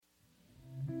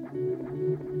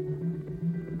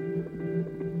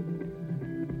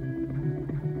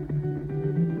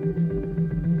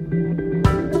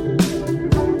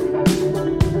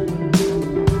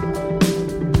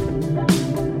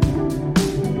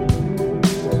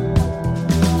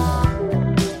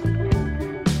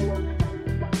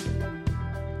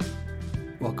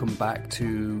back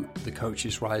to the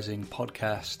Coaches Rising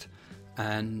podcast.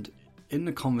 And in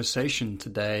the conversation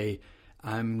today,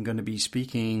 I'm going to be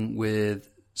speaking with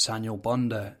Saniel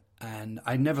Bonder. And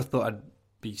I never thought I'd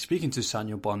be speaking to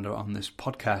Saniel Bonder on this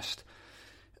podcast,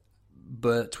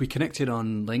 but we connected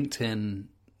on LinkedIn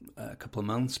a couple of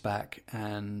months back,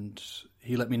 and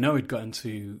he let me know he'd got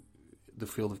into the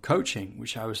field of coaching,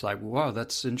 which I was like, wow,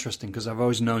 that's interesting, because I've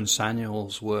always known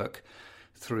Saniel's work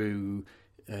through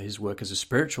his work as a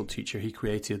spiritual teacher. He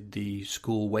created the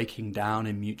school Waking Down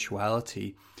in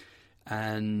Mutuality.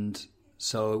 And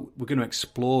so we're going to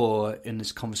explore in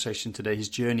this conversation today his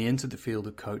journey into the field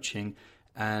of coaching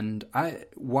and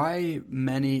why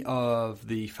many of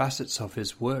the facets of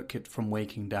his work from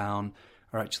Waking Down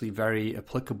are actually very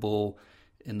applicable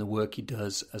in the work he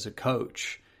does as a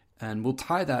coach. And we'll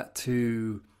tie that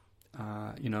to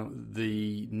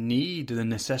the need, the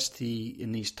necessity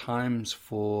in these times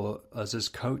for us as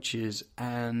coaches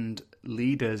and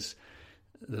leaders,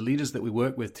 the leaders that we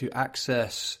work with, to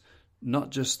access not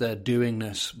just their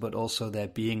doingness, but also their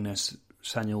beingness.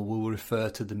 Saniel will refer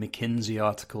to the McKinsey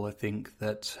article, I think,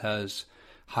 that has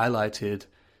highlighted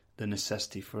the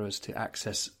necessity for us to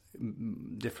access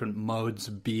different modes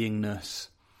of beingness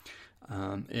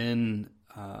to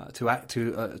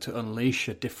unleash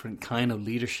a different kind of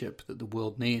leadership that the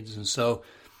world needs. And so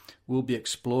we'll be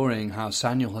exploring how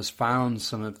Saniel has found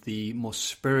some of the more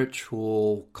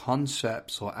spiritual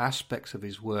concepts or aspects of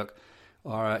his work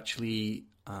are actually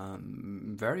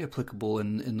very applicable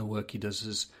in the work he does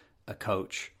as a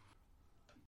coach.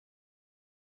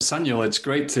 Saniel, it's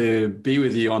great to be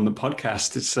with you on the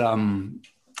podcast. It's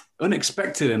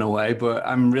unexpected in a way, but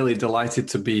I'm really delighted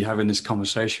to be having this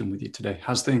conversation with you today.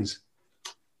 How's things?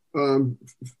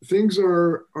 Things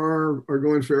are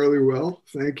going fairly well,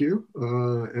 thank you.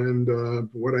 And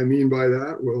what I mean by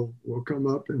that will come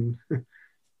up in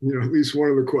at least one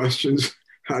of the questions.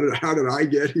 How did I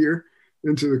get here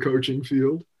into the coaching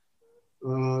field?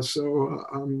 So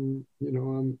I'm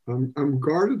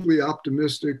guardedly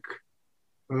optimistic,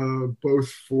 both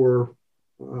for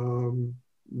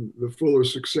the fuller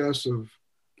success of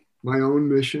my own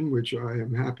mission, which I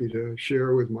am happy to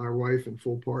share with my wife and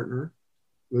full partner,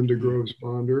 Linda Groves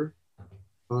Bonder,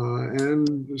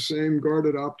 and the same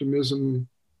guarded optimism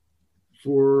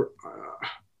for,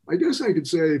 I guess I could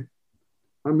say,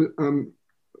 I'm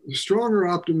stronger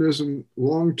optimism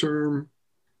long-term,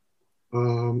 a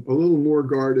little more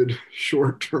guarded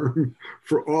short-term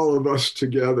for all of us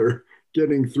together,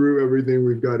 getting through everything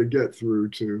we've got to get through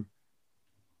to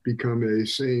become a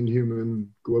sane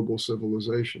human global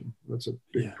civilization. That's a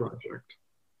big project.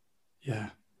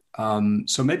 Yeah.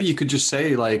 So maybe you could just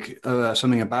say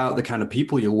something about the kind of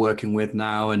people you're working with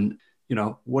now, and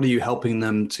what are you helping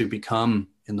them to become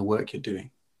in the work you're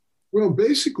doing? Well,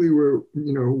 basically, we're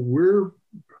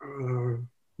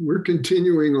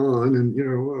continuing on,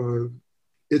 and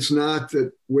it's not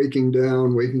that waking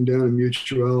down in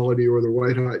mutuality or the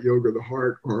white hot yoga of the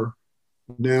heart are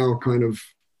now kind of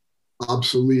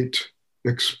obsolete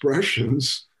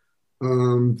expressions.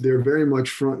 They're very much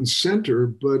front and center,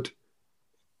 but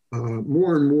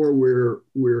more and more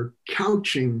we're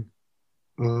couching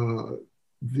the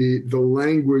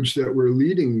language that we're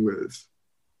leading with,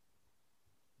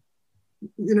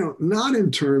 not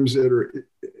in terms that are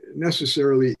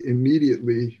necessarily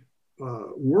immediately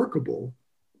workable,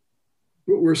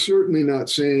 but we're certainly not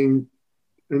saying,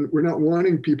 and we're not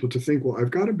wanting people to think, well,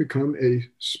 I've got to become a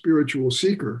spiritual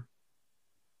seeker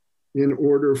in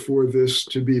order for this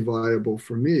to be viable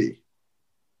for me.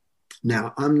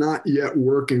 Now, I'm not yet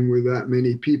working with that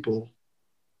many people.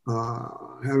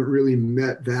 I haven't really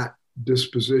met that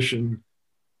disposition,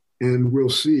 and we'll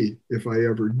see if I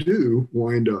ever do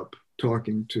wind up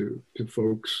talking to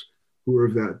folks who are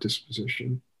of that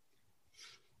disposition.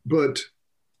 But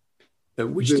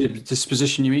which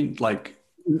disposition you mean?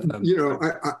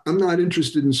 I'm not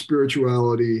interested in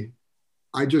spirituality.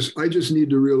 I just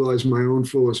need to realize my own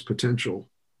fullest potential.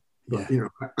 But,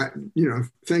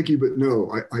 thank you, but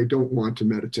no, I don't want to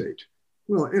meditate.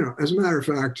 Well, as a matter of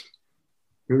fact,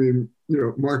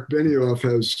 Mark Benioff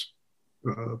has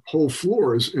whole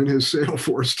floors in his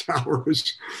Salesforce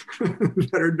towers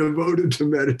that are devoted to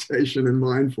meditation and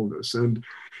mindfulness. And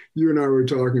you and I were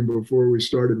talking before we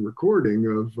started recording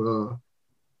of,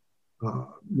 I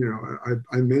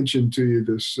mentioned to you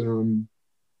this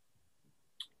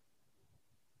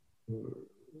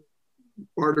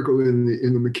article in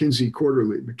the McKinsey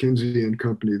Quarterly, McKinsey and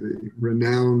Company, the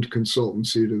renowned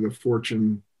consultancy to the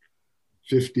Fortune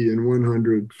 50 and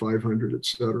 100, 500, et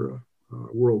cetera,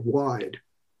 worldwide,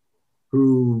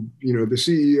 who, the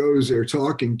CEOs they're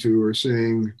talking to are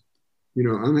saying,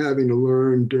 I'm having to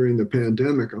learn during the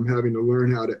pandemic, I'm having to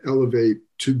learn how to elevate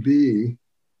to be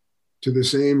to the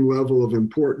same level of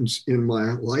importance in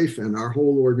my life and our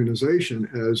whole organization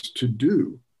as to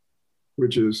do,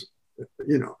 which is,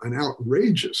 an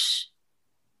outrageous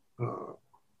uh,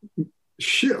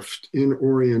 shift in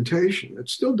orientation. It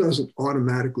still doesn't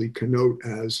automatically connote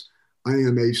as I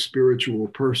am a spiritual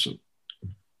person.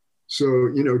 So,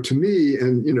 to me,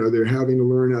 and, they're having to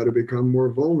learn how to become more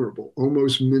vulnerable,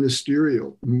 almost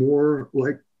ministerial, more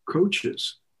like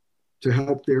coaches to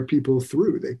help their people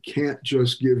through. They can't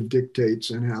just give dictates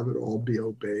and have it all be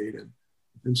obeyed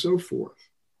and so forth.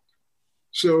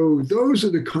 So those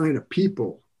are the kind of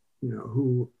people,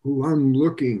 who I'm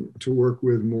looking to work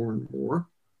with more and more.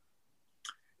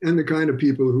 And the kind of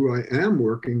people who I am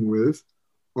working with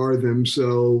are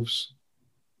themselves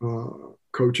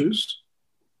coaches.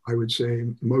 I would say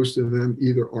most of them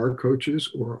either are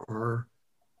coaches or are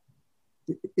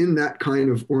in that kind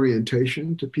of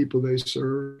orientation to people they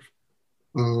serve.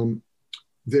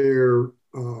 They're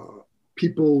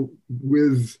people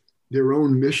with their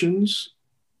own missions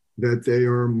that they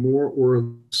are more or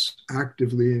less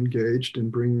actively engaged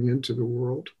in bringing into the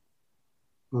world.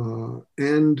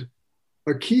 And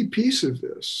a key piece of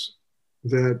this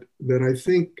that I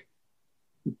think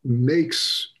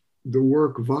makes the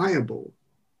work viable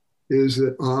is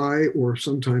that I, or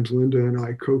sometimes Linda and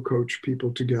I, co-coach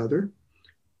people together.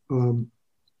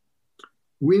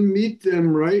 We meet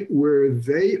them right where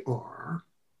they are,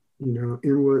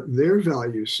 in what their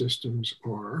value systems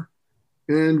are,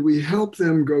 and we help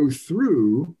them go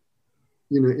through,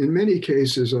 in many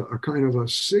cases, a kind of a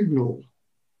signal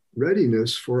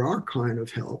readiness for our kind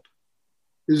of help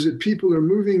is that people are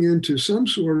moving into some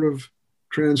sort of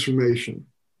transformation,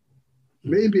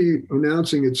 maybe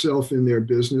announcing itself in their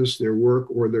business, their work,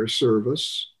 or their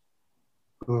service.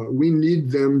 We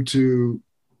need them to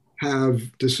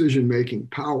have decision-making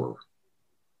power.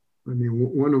 I mean,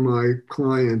 one of my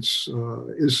clients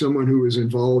is someone who is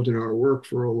involved in our work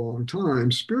for a long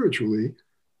time spiritually,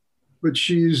 but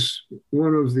she's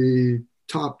one of the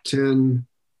top 10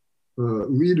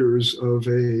 leaders of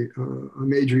a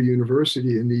major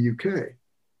university in the UK.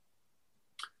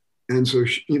 And so,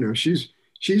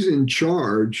 she's in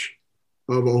charge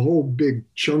of a whole big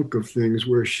chunk of things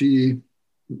where she's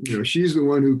the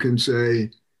one who can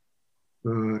say,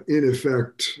 in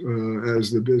effect, as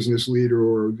the business leader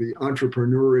or the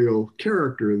entrepreneurial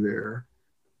character there,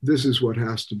 this is what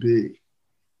has to be,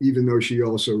 even though she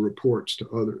also reports to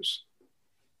others.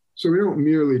 So we don't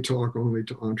merely talk only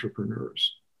to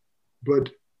entrepreneurs,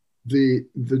 but the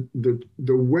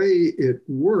way it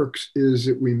works is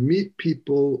that we meet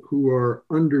people who are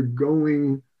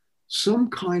undergoing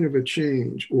some kind of a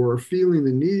change or feeling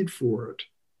the need for it,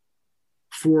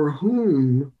 for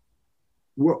whom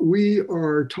what we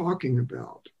are talking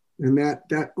about and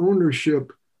that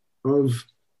ownership of,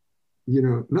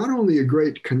 not only a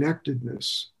great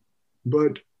connectedness,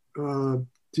 but to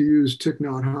use Thich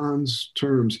Nhat Hanh's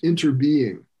terms,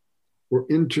 interbeing or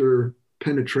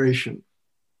interpenetration,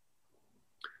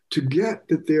 to get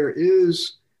that there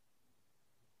is,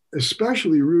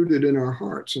 especially rooted in our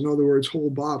hearts, in other words, whole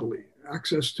bodily,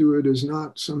 access to it is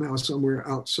not somehow somewhere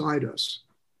outside us.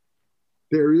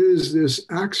 There is this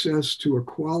access to a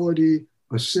quality,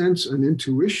 a sense, an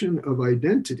intuition of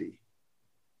identity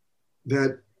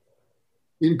that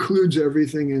includes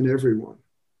everything and everyone.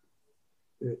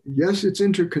 Yes, it's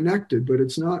interconnected, but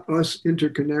it's not us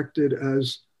interconnected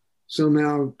as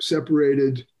somehow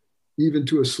separated, even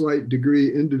to a slight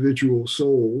degree, individual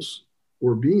souls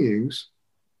or beings,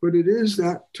 but it is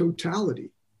that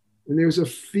totality. And there's a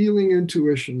feeling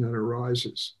intuition that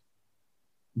arises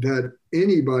that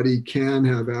anybody can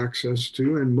have access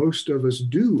to, and most of us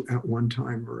do at one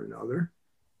time or another,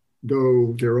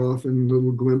 though there are often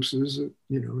little glimpses that,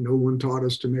 no one taught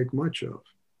us to make much of.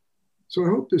 So I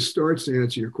hope this starts to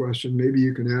answer your question. Maybe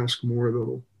you can ask more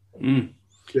that'll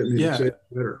get me to say it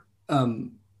better.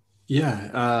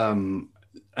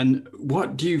 And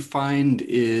what do you find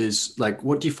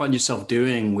what do you find yourself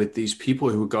doing with these people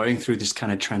who are going through this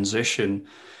kind of transition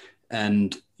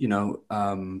and,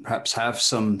 perhaps have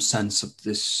some sense of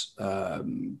this,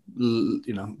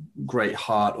 great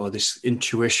heart or this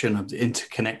intuition of the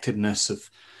interconnectedness of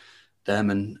them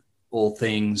and all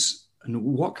things? And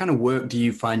what kind of work do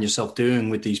you find yourself doing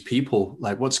with these people?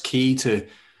 Like, what's key to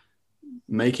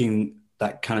making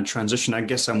that kind of transition? I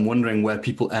guess I'm wondering where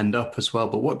people end up as well,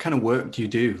 but what kind of work do you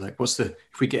do? Like,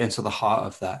 if we get into the heart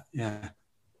of that? Yeah.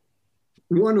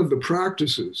 One of the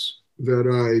practices that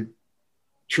I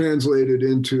translated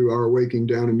into our Waking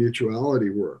Down and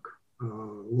Mutuality work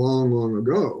long, long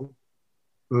ago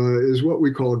is what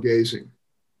we call gazing.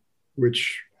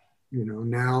 which,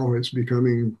 now is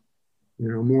becoming,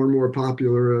 more and more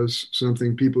popular as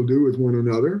something people do with one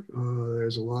another.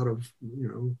 There's a lot of,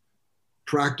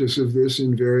 practice of this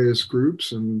in various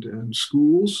groups and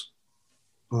schools.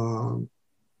 And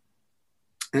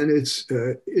it's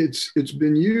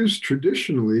been used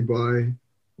traditionally by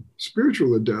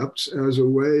spiritual adepts as a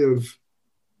way of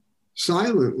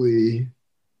silently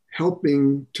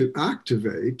helping to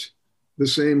activate the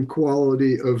same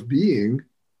quality of being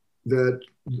that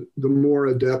the more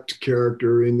adept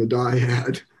character in the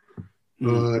dyad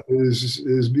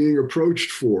is being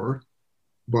approached for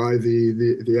by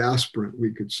the aspirant,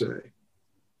 we could say.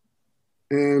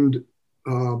 And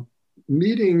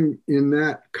meeting in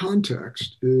that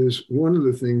context is one of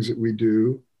the things that we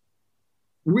do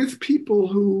with people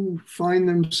who find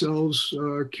themselves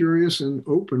curious and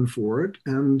open for it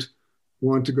and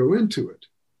want to go into it.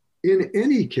 In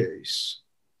any case,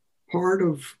 part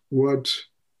of what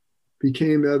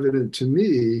became evident to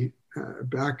me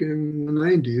back in the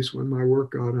 90s when my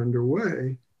work got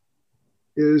underway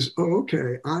is,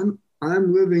 okay, I'm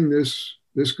living this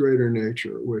greater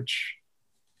nature, which,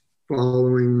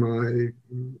 following my,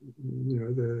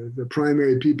 the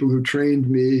primary people who trained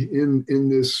me in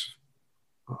this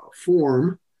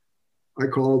form, I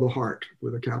call the heart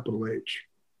with a capital H.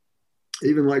 I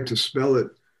even like to spell it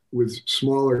with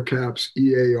smaller caps,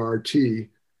 EART,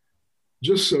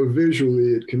 just so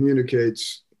visually it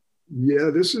communicates, yeah,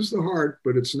 this is the heart,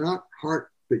 but it's not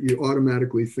heart that you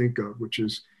automatically think of, which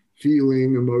is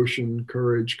feeling, emotion,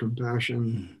 courage,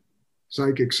 compassion,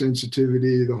 psychic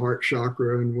sensitivity, the heart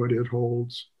chakra and what it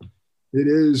holds. It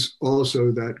is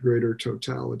also that greater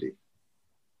totality.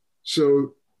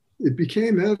 So it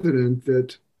became evident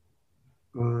that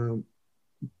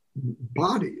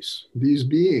bodies, these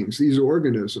beings, these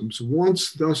organisms,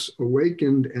 once thus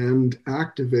awakened and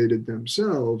activated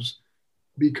themselves,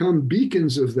 become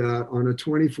beacons of that on a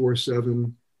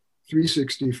 24/7,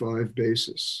 365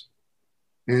 basis.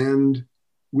 And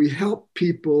we help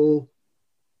people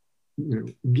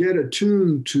get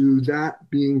attuned to that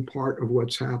being part of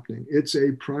what's happening. It's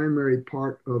a primary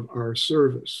part of our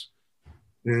service.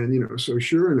 And, so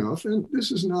sure enough, and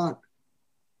this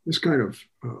kind of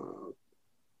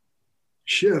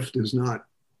shift is not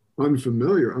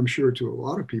unfamiliar, I'm sure, to a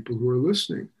lot of people who are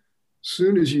listening. As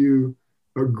soon as you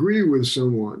agree with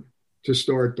someone to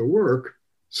start the work,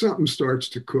 something starts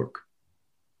to cook.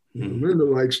 Linda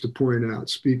likes to point out,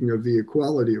 speaking of the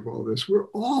equality of all this, we're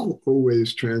all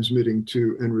always transmitting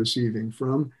to and receiving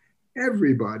from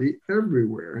everybody,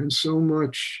 everywhere. And so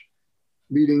much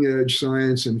leading edge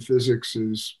science and physics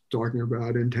is talking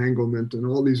about entanglement and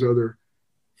all these other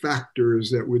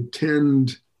factors that would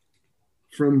tend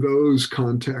from those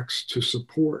contexts to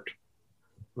support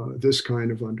this kind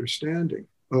of understanding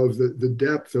of the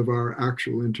depth of our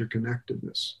actual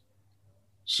interconnectedness.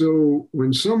 So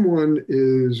when someone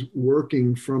is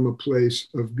working from a place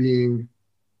of being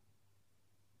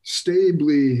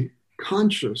stably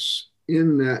conscious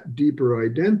in that deeper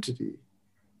identity,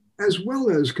 as well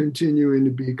as continuing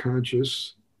to be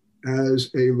conscious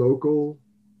as a local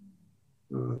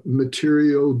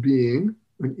material being,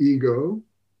 an ego,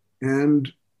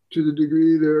 and to the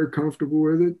degree they're comfortable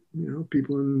with it,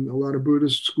 people in a lot of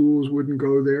Buddhist schools wouldn't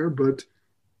go there, but,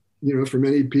 for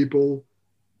many people,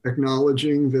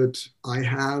 acknowledging that I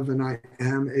have and I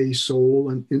am a soul,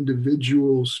 an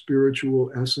individual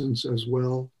spiritual essence as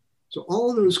well. So all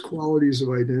of those qualities of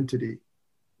identity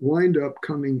wind up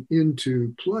coming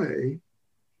into play.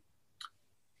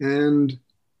 And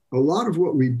a lot of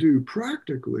what we do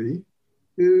practically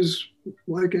is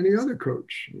like any other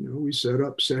coach. We set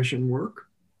up session work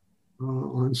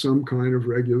on some kind of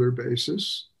regular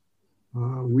basis.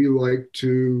 We like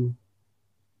to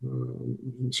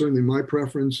certainly my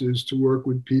preference is to work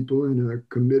with people in a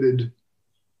committed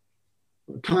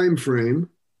time frame.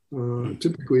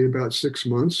 Typically about 6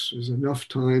 months is enough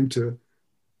time to,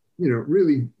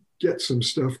 really get some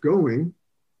stuff going,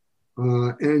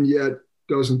 and yet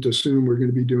doesn't assume we're going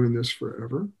to be doing this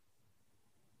forever.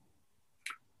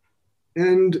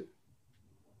 And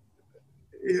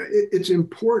it's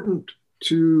important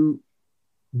to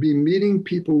be meeting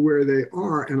people where they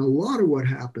are. And a lot of what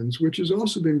happens, which has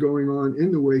also been going on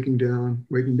in the Waking Down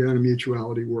and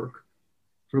Mutuality work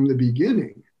from the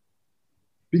beginning,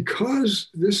 because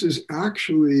this is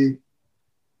actually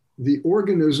the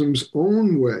organism's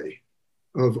own way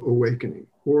of awakening,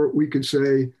 or we could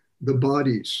say the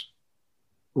body's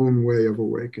own way of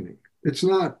awakening. It's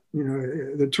not,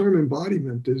 the term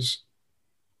embodiment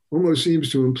almost seems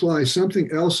to imply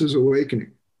something else is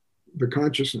awakening, the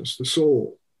consciousness, the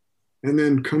soul, and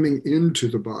then coming into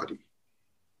the body.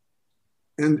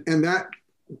 And that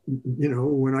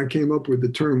when I came up with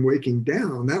the term waking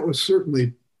down, that was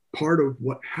certainly part of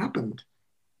what happened.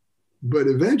 But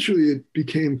eventually it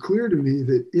became clear to me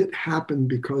that it happened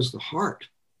because the heart,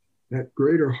 that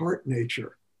greater heart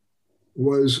nature,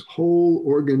 was whole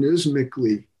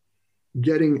organismically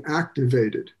getting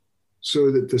activated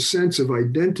so that the sense of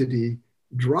identity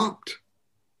dropped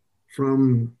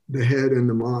from the head and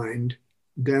the mind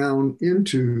down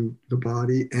into the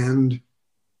body, and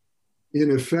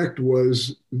in effect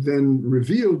was then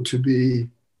revealed to be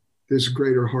this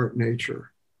greater heart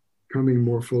nature coming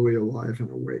more fully alive and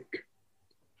awake.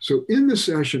 So in the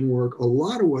session work, a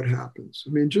lot of what happens,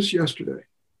 I mean, just yesterday,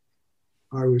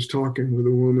 I was talking with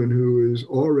a woman who is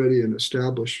already an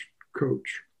established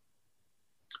coach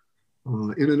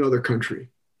in another country,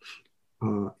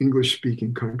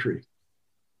 English-speaking country.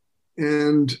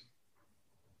 And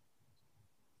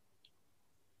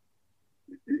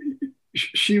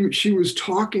she was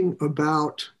talking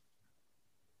about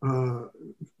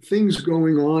things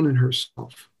going on in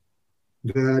herself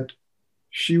that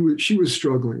she was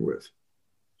struggling with.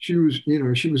 She was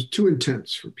too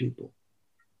intense for people.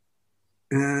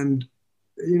 And,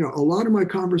 a lot of my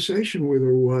conversation with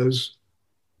her was,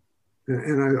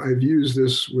 and I've used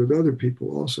this with other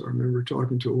people also. I remember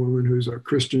talking to a woman who's a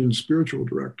Christian spiritual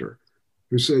director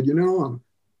who said,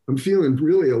 I'm feeling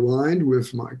really aligned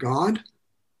with my God,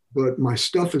 but my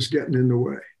stuff is getting in the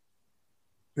way.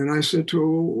 And I said to her,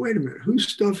 well, wait a minute, whose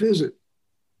stuff is it?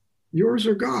 Yours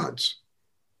or God's?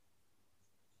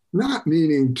 Not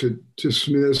meaning to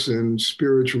dismiss and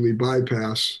spiritually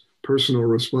bypass personal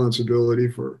responsibility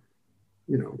for,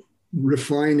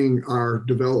 refining our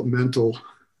developmental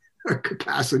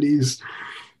capacities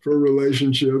for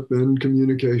relationship and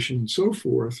communication and so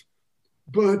forth,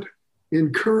 but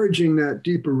encouraging that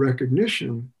deeper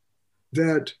recognition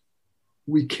that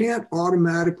we can't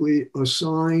automatically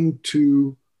assign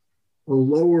to a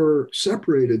lower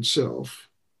separated self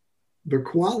the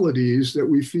qualities that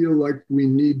we feel like we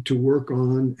need to work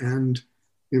on and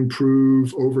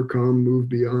improve, overcome, move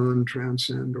beyond,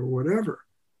 transcend, or whatever.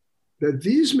 That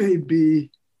these may be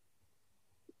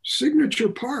signature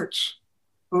parts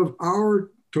of our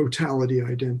totality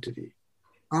identity,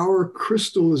 our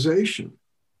crystallization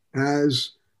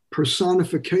as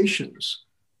personifications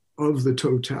of the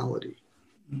totality.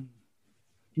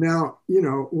 Now,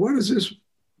 what does this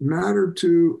matter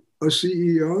to a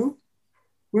CEO?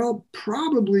 Well,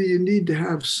 probably you need to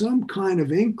have some kind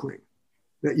of inkling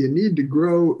that you need to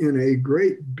grow in a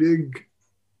great big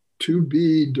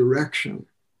to-be direction,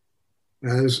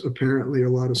 as apparently a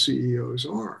lot of CEOs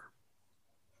are.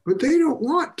 But they don't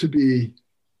want to be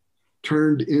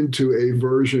turned into a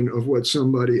version of what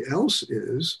somebody else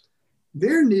is.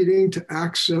 They're needing to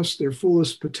access their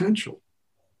fullest potential.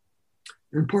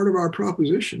 And part of our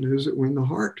proposition is that when the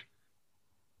heart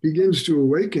begins to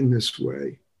awaken this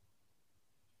way,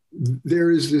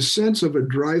 there is this sense of a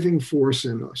driving force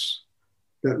in us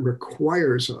that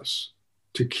requires us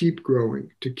to keep growing,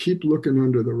 to keep looking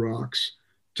under the rocks,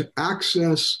 to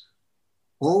access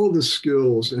all the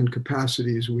skills and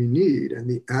capacities we need and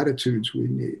the attitudes we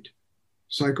need.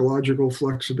 Psychological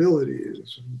flexibility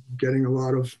is getting a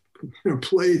lot of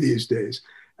play these days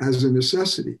as a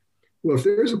necessity. Well, if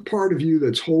there's a part of you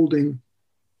that's holding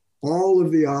all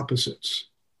of the opposites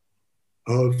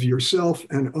of yourself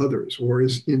and others, or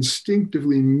is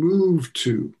instinctively moved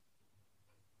to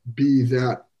be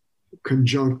that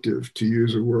conjunctive, to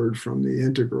use a word from the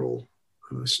integral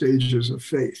stages of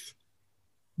faith,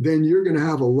 then you're going to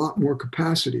have a lot more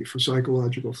capacity for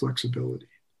psychological flexibility,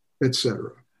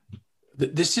 etc.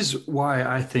 This is why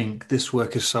I think this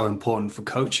work is so important for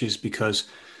coaches, because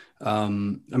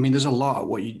there's a lot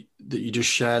that you just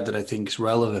shared that I think is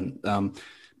relevant.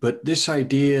 But this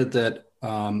idea that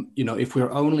if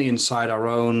we're only inside our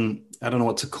own, I don't know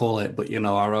what to call it, but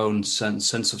our own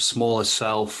sense of smaller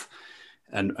self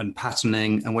and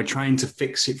patterning, and we're trying to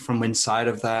fix it from inside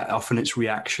of that. Often it's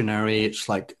reactionary. It's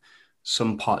like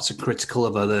some parts are critical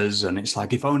of others, and it's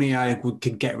like, if only I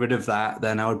could get rid of that,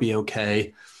 then I would be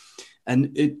okay.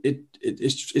 And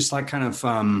it's like kind of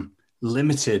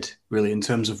limited, really, in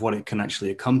terms of what it can actually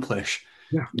accomplish.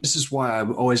 Yeah. This is why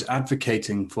I'm always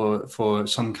advocating for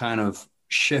some kind of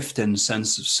shift in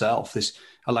sense of self.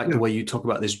 I like the way you talk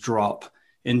about this drop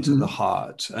into the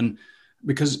heart, and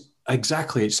because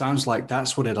exactly, it sounds like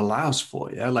that's what it allows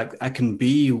for. Yeah, like I can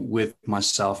be with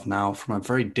myself now from a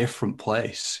very different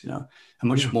place. A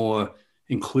much more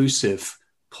inclusive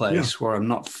place where I'm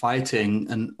not fighting,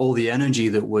 and all the energy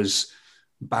that was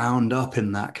bound up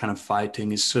in that kind of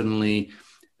fighting is suddenly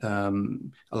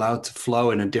allowed to flow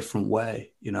in a different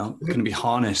way. It can be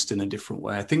harnessed in a different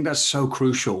way. I think that's so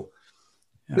crucial.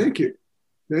 Thank you.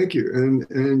 Thank you. And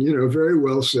very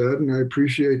well said. And I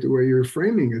appreciate the way you're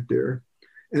framing it there.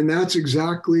 And that's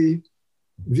exactly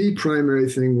the primary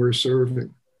thing we're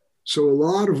serving. So a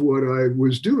lot of what I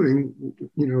was doing,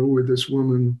 with this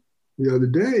woman the other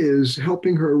day is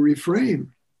helping her reframe.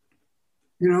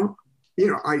 You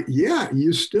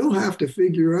still have to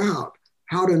figure out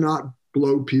how to not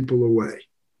blow people away.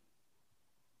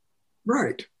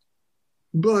 Right.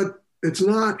 But it's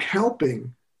not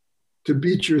helping to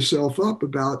beat yourself up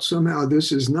about somehow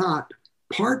this is not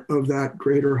part of that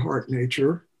greater heart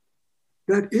nature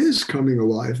that is coming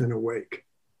alive and awake.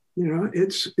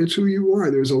 It's who you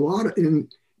are. There's a lot of in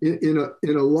a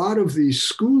lot of the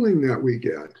schooling that we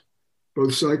get,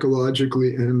 both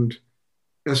psychologically and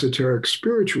esoteric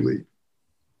spiritually.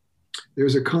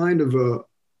 There's a kind of a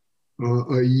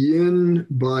yin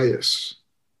bias,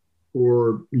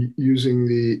 or using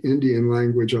the Indian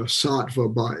language, a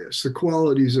sattva bias, the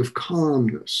qualities of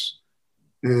calmness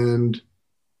and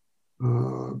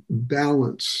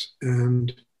balance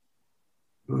and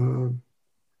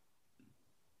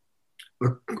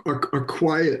a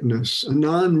quietness, a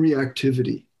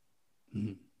non-reactivity.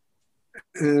 Mm-hmm.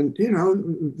 And,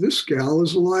 this gal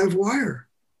is a live wire.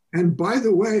 And by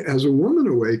the way, as a woman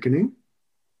awakening,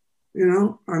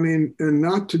 and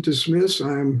not to dismiss,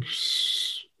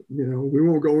 we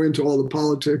won't go into all the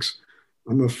politics.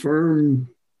 I'm a firm,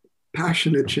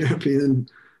 passionate champion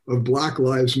of Black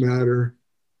Lives Matter,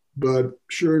 but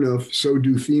sure enough, so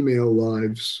do female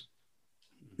lives.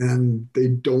 And they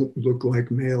don't look like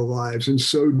male lives, and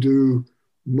so do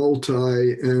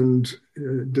multi and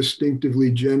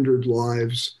distinctively gendered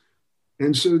lives.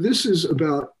 And so this is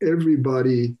about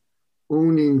everybody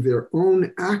owning their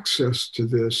own access to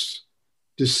this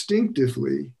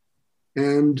distinctively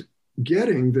and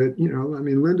getting that,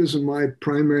 Linda's and my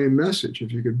primary message,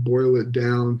 if you could boil it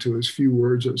down to as few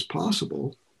words as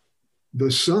possible,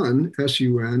 the sun,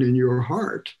 S-U-N, in your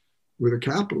heart with a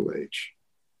capital H,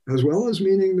 as well as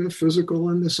meaning the physical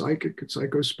and the psychic and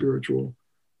psycho-spiritual,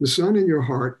 the sun in your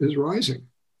heart is rising.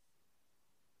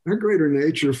 That greater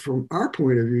nature, from our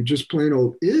point of view, just plain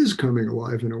old is coming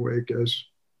alive and awake as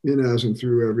and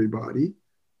through everybody.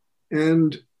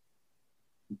 And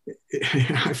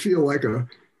I feel like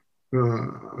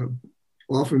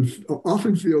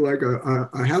often feel like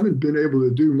I haven't been able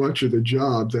to do much of the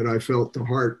job that I felt the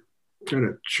heart kind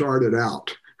of charted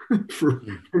out for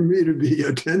me to be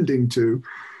attending to.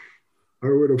 I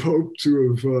would have hoped to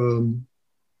have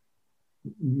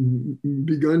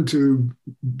begun to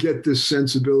get this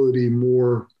sensibility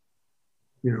more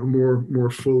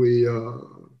fully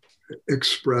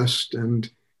expressed and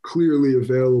clearly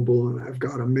available. And I've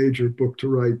got a major book to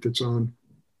write that's on,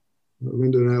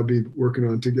 Linda and I'll be working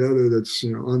on together, that's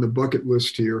on the bucket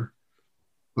list here,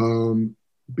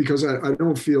 because I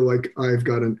don't feel like I've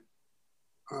got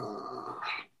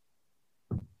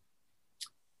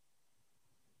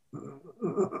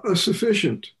a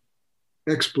sufficient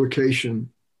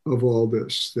explication of all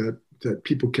this that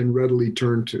people can readily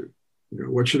turn to.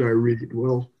 What should I read?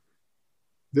 Well,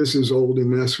 this is old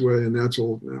in this way and that's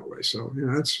old in that way. So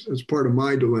that's part of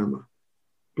my dilemma.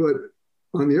 But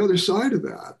on the other side of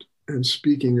that, and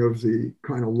speaking of the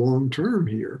kind of long term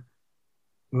here,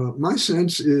 my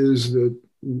sense is that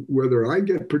whether I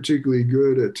get particularly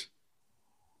good at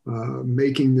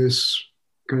making this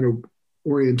kind of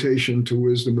orientation to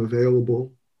wisdom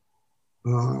available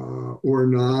or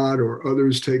not, or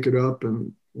others take it up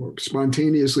or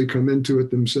spontaneously come into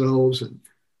it themselves. And,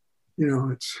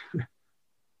 it's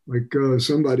like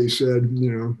somebody said,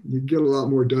 you get a lot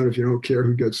more done if you don't care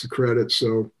who gets the credit.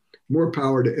 So more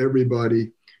power to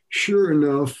everybody. Sure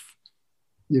enough,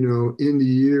 in the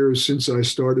years since I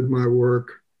started my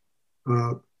work,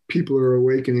 people are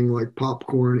awakening like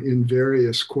popcorn in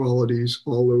various qualities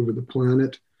all over the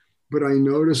planet. But I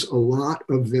notice a lot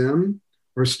of them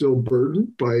are still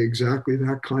burdened by exactly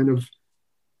that kind of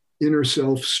inner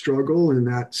self struggle, and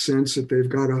that sense that they've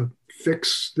got to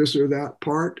fix this or that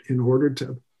part in order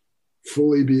to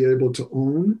fully be able to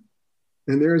own.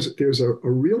 And there's a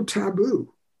real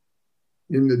taboo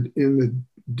in the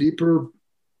deeper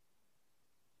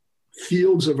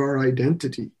fields of our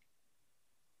identity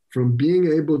from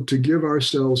being able to give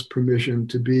ourselves permission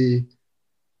to be,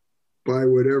 by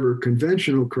whatever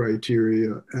conventional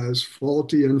criteria, as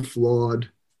faulty and flawed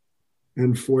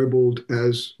and foibled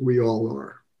as we all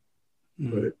are.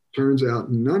 But it turns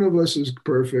out none of us is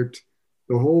perfect.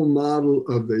 The whole model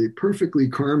of the perfectly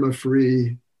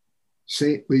karma-free,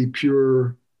 saintly,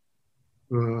 pure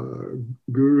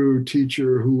guru,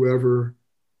 teacher, whoever,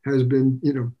 has been,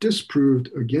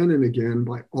 disproved again and again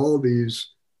by all these.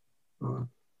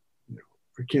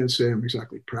 I can't say I'm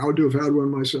exactly proud to have had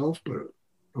one myself, but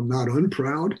I'm not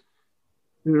unproud.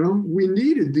 We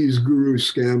needed these guru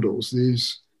scandals,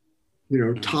 these,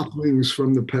 topplings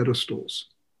from the pedestals,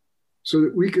 so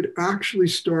that we could actually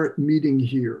start meeting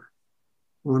here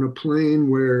on a plane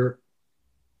where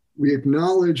we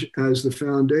acknowledge as the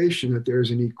foundation that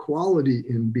there's an equality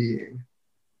in being.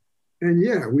 And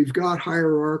yeah, we've got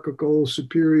hierarchical,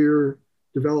 superior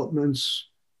developments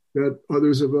that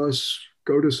others of us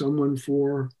go to someone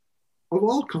for, of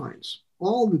all kinds,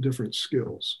 all the different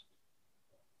skills.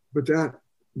 But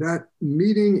that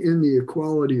meeting in the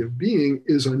equality of being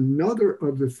is another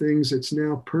of the things that's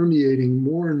now permeating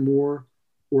more and more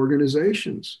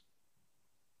organizations.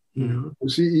 The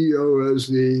CEO as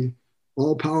the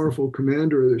all-powerful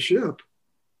commander of the ship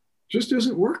just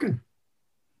isn't working,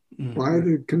 by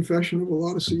the confession of a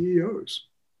lot of CEOs.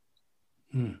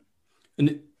 And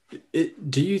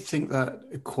do you think that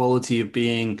equality of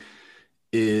being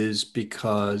is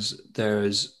because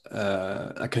there's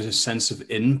like a sense of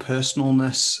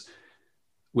impersonalness,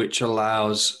 which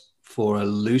allows for a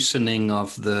loosening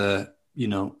of the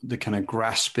kind of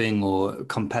grasping or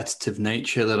competitive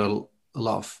nature that a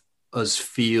lot of us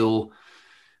feel?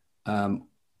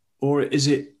 Or is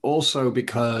it also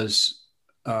because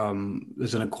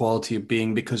there's an equality of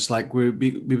being because like we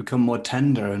become more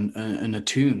tender and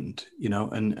attuned,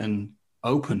 and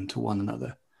open to one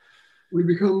another? We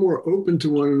become more open to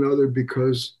one another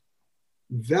because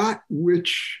that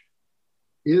which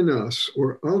in us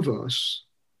or of us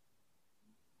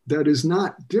that is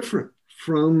not different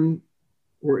from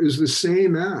or is the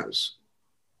same as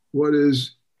what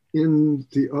is in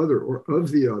the other or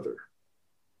of the other,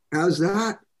 as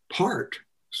that part,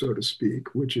 so to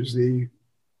speak, which is the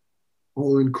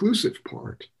all-inclusive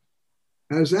part,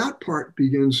 as that part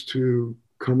begins to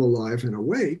come alive and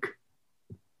awake,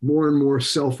 more and more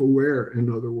self-aware, in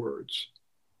other words,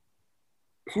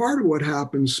 part of what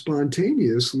happens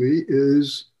spontaneously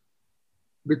is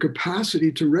the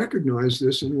capacity to recognize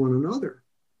this in one another,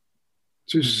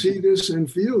 to see this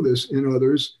and feel this in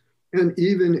others, and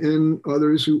even in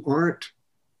others who aren't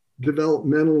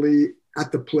developmentally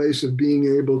at the place of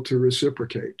being able to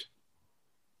reciprocate.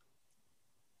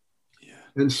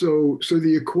 And so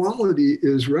the equality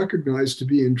is recognized to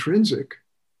be intrinsic.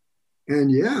 And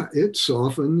yeah, it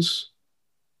softens,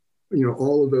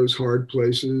 all of those hard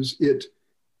places. It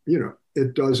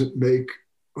doesn't make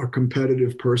a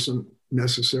competitive person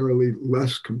necessarily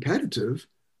less competitive,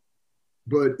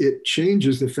 but it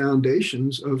changes the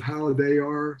foundations of how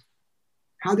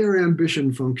their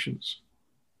ambition functions.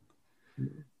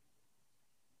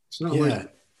 It's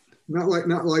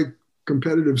not like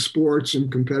competitive sports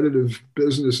and competitive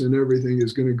business and everything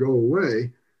is going to go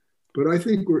away. But I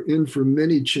think we're in for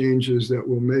many changes that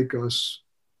will make us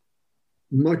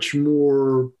much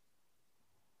more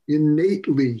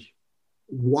innately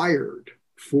wired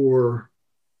for,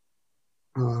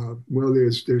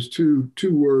 there's two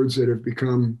words that have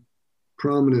become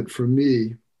prominent for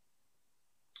me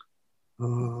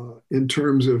in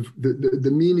terms of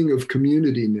the meaning of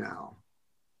community now.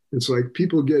 It's like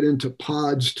people get into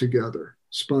pods together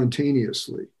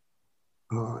spontaneously.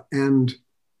 And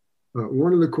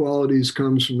one of the qualities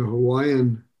comes from the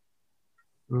Hawaiian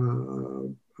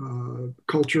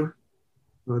culture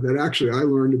that actually I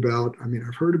learned about. I mean,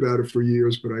 I've heard about it for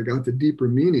years, but I got the deeper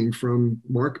meaning from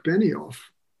Mark Benioff,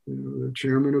 the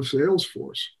chairman of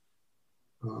Salesforce,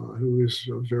 who is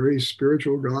a very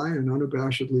spiritual guy and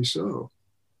unabashedly so.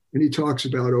 And he talks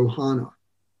about Ohana,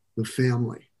 the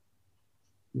family.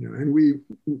 And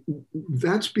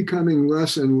that's becoming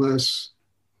less and less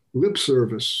lip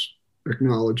service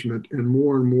acknowledgement and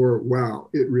more, wow,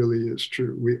 it really is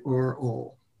true. We are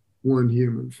all one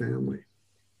human family.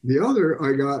 The other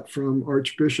I got from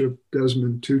Archbishop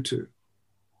Desmond Tutu,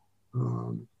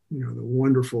 the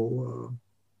wonderful,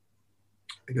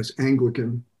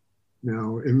 Anglican,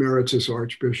 now emeritus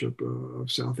Archbishop of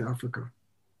South Africa.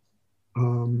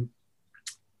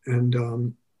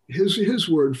 His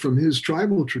word from his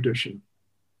tribal tradition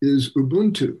is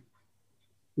Ubuntu,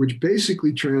 which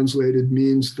basically translated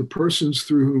means the persons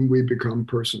through whom we become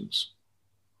persons.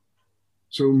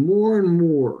 So more and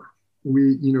more,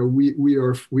 we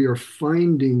are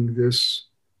finding this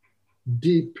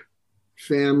deep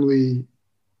family,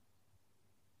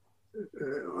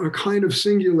 a kind of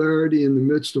singularity in the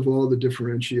midst of all the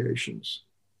differentiations.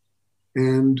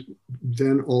 And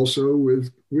then also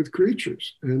with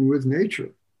creatures and with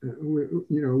nature,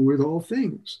 with all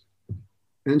things.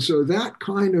 And so that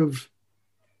kind of,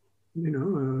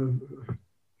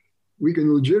 we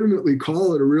can legitimately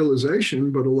call it a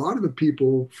realization, but a lot of the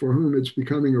people for whom it's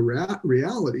becoming a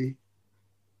reality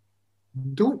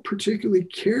don't particularly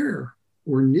care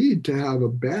or need to have a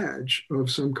badge of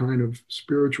some kind of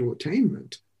spiritual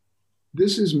attainment.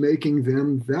 This is making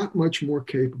them that much more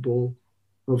capable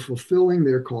of fulfilling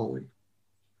their calling,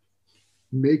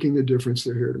 making the difference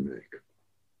they're here to make.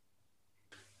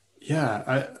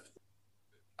 Yeah,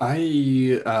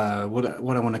 what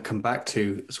I want to come back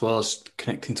to, as well as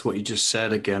connecting to what you just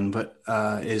said again, but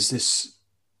is this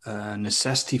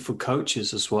necessity for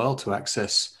coaches as well to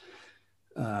access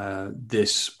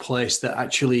this place that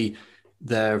actually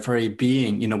their very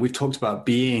being, we've talked about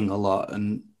being a lot,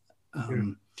 and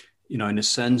in a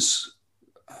sense,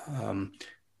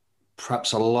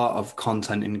 perhaps a lot of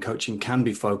content in coaching can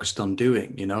be focused on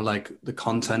doing, like the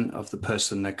content of the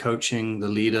person they're coaching, the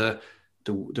leader,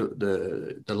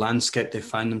 the landscape they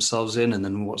find themselves in, and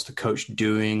then what's the coach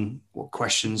doing, what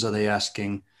questions are they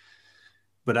asking.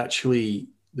 But actually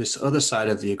this other side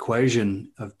of the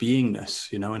equation of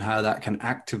beingness, and how that can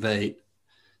activate,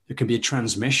 there can be a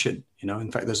transmission,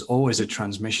 in fact, there's always a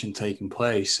transmission taking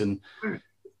place, and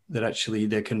that actually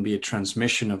there can be a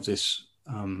transmission of this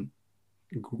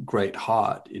great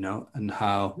heart, and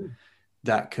how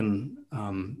that can,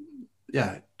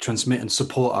 transmit and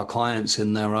support our clients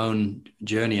in their own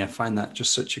journey. I find that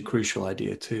just such a crucial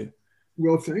idea too.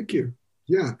 Well, thank you.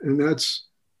 Yeah. And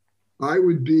I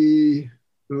would be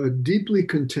deeply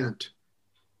content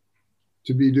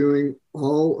to be doing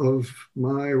all of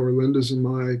my or Linda's and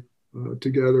my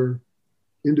together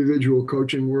individual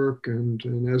coaching work. And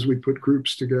as we put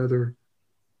groups together,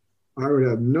 I would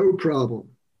have no problem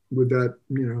with that,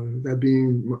 that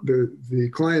being the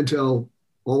clientele,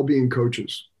 all being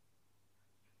coaches.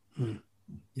 I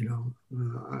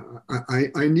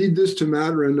need this to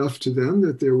matter enough to them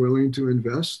that they're willing to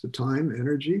invest the time,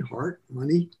 energy, heart,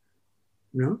 money,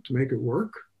 to make it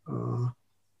work.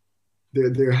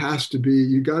 There has to be,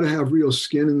 you got to have real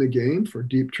skin in the game for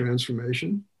deep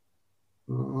transformation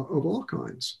of all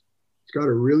kinds. It's got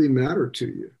to really matter to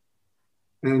you.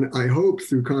 And I hope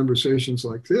through conversations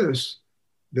like this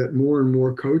that more and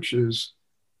more coaches,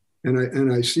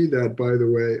 and I see that, by the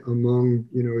way, among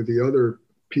the other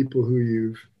people who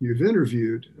you've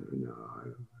interviewed. And,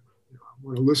 I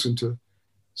want to listen to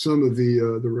some of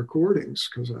the recordings,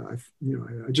 because I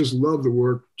just love the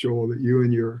work, Joel, that you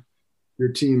and your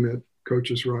team at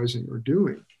Coaches Rising are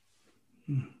doing.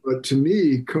 But to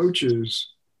me, coaches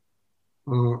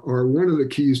are one of the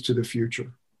keys to the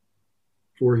future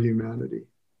for humanity,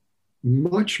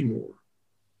 much more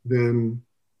than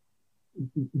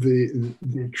the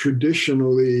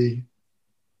traditionally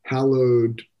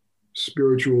hallowed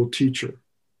spiritual teacher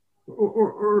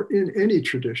or in any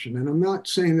tradition. And I'm not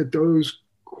saying that those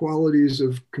qualities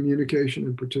of communication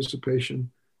and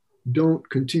participation don't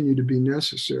continue to be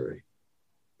necessary.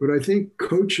 But I think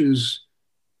coaches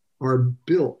are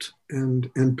built and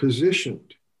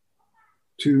positioned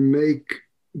to make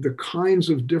the kinds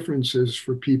of differences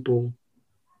for people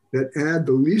that add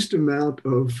the least amount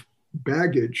of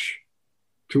baggage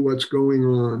to what's going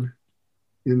on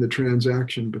in the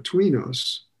transaction between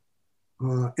us,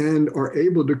 and are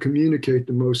able to communicate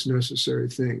the most necessary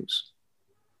things.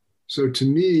 So to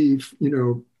me,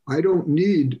 I don't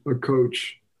need a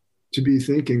coach to be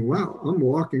thinking, wow, I'm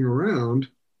walking around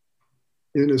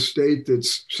in a state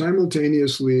that's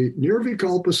simultaneously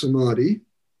nirvikalpa samadhi,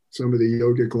 some of the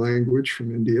yogic language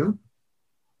from India,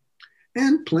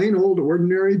 and plain old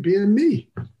ordinary being me.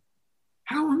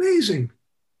 How amazing.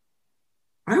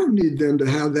 I don't need them to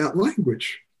have that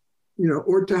language,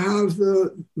 or to have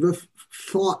the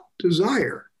thought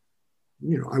desire.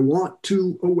 I want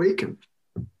to awaken.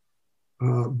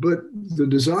 But the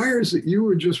desires that you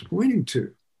were just pointing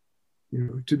to,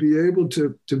 to be able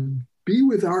to be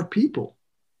with our people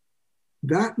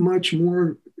that much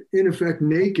more, in effect,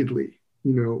 nakedly,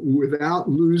 without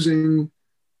losing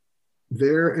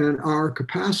their and our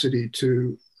capacity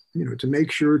to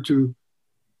make sure to,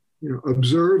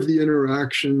 observe the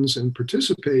interactions and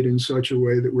participate in such a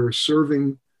way that we're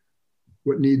serving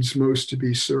what needs most to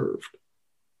be served.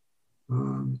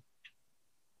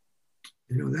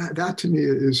 That to me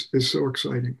is so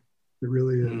exciting. It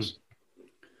really is.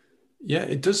 Yeah,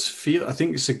 it does feel, I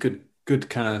think it's a good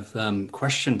kind of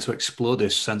question to explore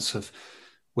this sense of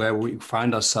where we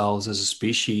find ourselves as a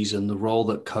species and the role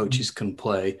that coaches can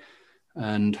play,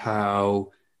 and how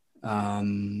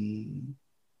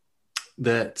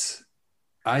that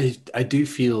I do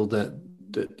feel that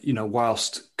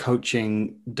whilst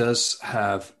coaching does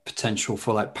have potential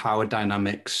for like power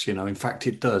dynamics, in fact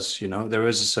it does, there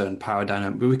is a certain power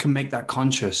dynamic, but we can make that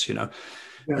conscious,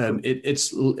 it's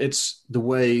the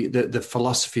way that the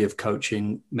philosophy of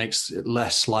coaching makes it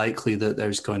less likely that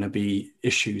there's going to be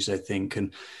issues, I think.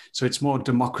 And so it's more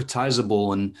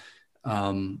democratizable, and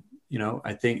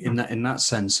I think in that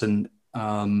sense. And,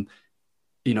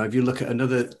 if you look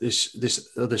at this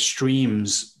other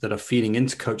streams that are feeding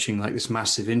into coaching, like this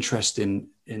massive interest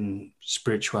in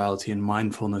spirituality and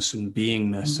mindfulness and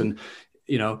beingness. And,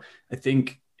 I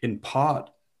think in part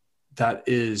that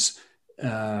is,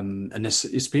 and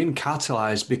it's being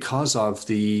catalyzed because of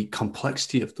the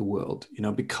complexity of the world,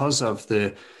 because of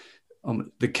the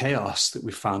chaos that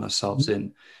we found ourselves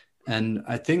in. And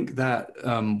I think that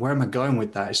where am I going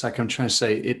with that? It's like I'm trying to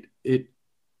say it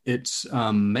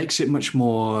makes it much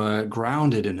more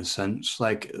grounded in a sense.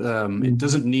 Like it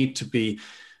doesn't need to be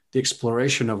the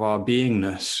exploration of our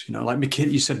beingness. Like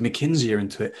you said, McKinsey are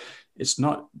into it. It's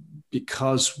not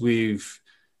because we've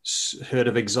heard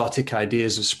of exotic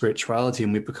ideas of spirituality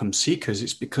and we become seekers.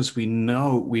 It's because we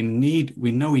know we need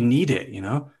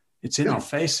it. It's in our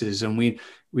faces, and we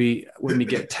when we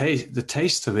get the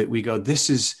taste of it, we go, this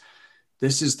is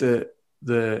the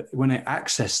when I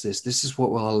access this is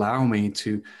what will allow me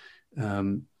to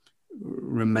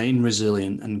remain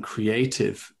resilient and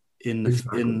creative in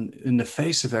the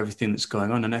face of everything that's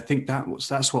going on. And I think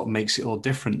that's what makes it all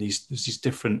different. There's these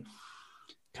different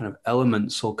kind of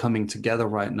elements all coming together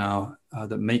right now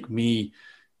that make me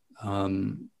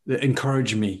that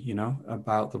encourage me,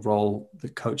 about the role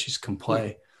that coaches can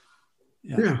play.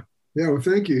 Yeah. Well,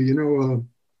 thank you.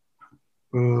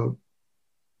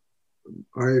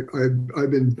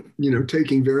 I've been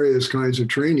taking various kinds of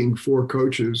training for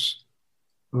coaches,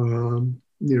 to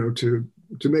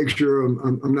make sure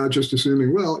I'm not just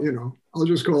assuming, well, I'll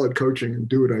just call it coaching and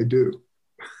do what I do.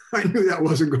 I knew that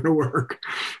wasn't going to work.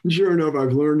 And sure enough,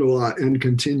 I've learned a lot and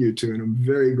continue to, and I'm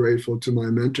very grateful to my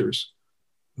mentors.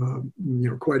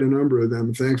 Quite a number of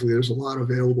them. Thankfully, there's a lot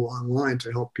available online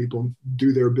to help people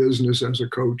do their business as a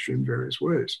coach in various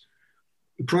ways.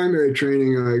 The primary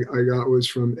training I got was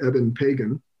from Eben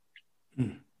Pagan,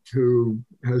 who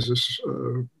has this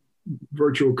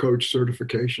virtual coach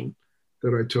certification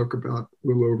that I took about a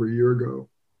little over a year ago.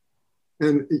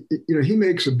 And, he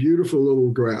makes a beautiful little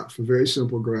graph, a very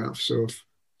simple graph. So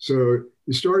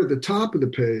you start at the top of the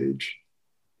page,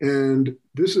 and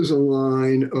this is a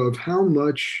line of how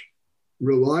much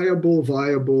reliable,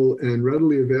 viable, and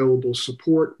readily available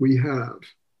support we have,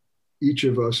 each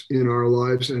of us, in our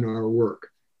lives and our work.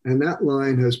 And that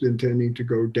line has been tending to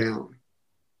go down.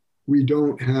 We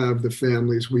don't have the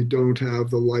families. We don't have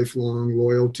the lifelong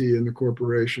loyalty in the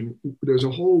corporation. There's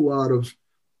a whole lot of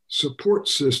support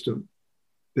system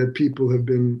that people have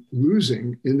been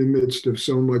losing in the midst of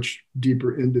so much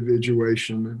deeper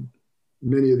individuation and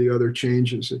many of the other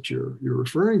changes that you're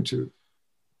referring to.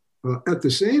 At the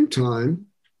same time,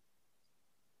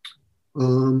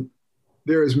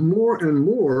 there is more and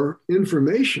more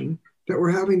information that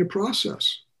we're having to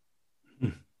process.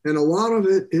 And a lot of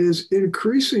it is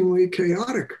increasingly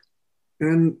chaotic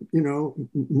and,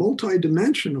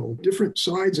 multidimensional, different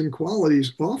sides and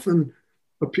qualities, often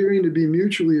appearing to be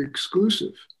mutually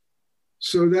exclusive.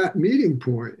 So that meeting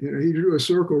point, he drew a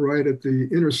circle right at the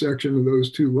intersection of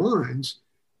those two lines.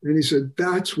 And he said,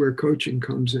 that's where coaching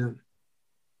comes in.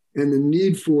 And the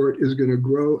need for it is going to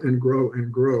grow and grow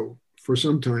and grow for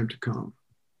some time to come.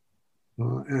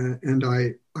 And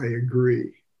I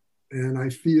agree. And I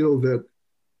feel that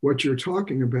what you're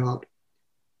talking about,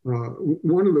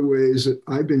 one of the ways that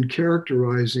I've been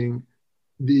characterizing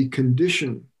the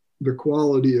condition, the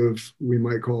quality of, we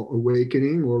might call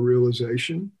awakening or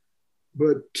realization.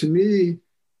 But to me,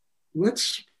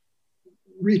 let's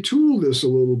retool this a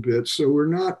little bit so we're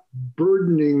not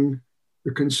burdening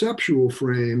the conceptual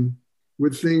frame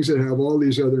with things that have all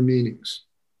these other meanings,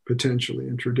 potentially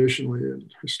and traditionally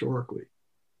and historically.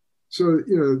 So,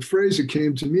 the phrase that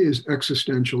came to me is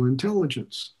existential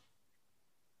intelligence.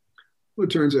 Well,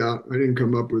 it turns out I didn't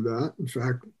come up with that. In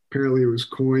fact, apparently it was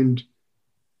coined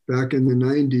back in the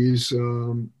 90s,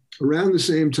 around the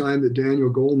same time that Daniel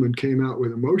Goleman came out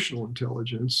with emotional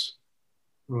intelligence.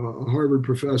 A Harvard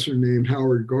professor named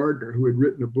Howard Gardner, who had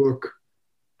written a book,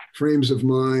 Frames of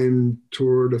Mind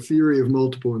Toward a Theory of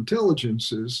Multiple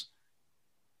Intelligences.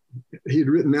 He had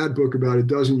written that book about a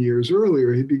dozen years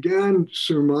earlier. He began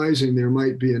surmising there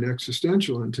might be an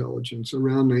existential intelligence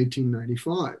around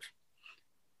 1995.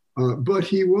 But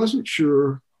he wasn't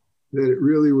sure that it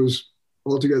really was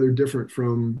altogether different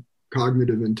from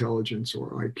cognitive intelligence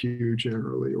or IQ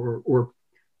generally, or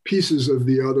pieces of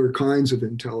the other kinds of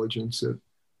intelligence that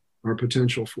are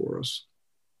potential for us.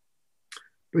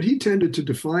 But he tended to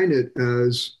define it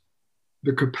as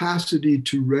the capacity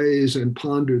to raise and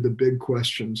ponder the big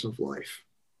questions of life.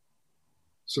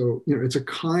 So, it's a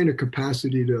kind of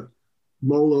capacity to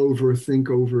mull over,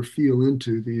 think over, feel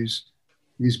into these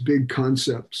these big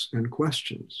concepts and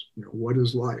questions. You know, what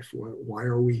is life? Why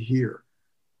are we here?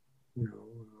 You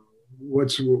know,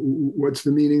 what's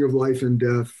the meaning of life and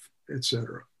death,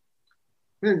 etc.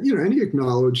 And you know, and he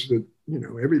acknowledged that, you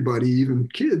know, everybody, even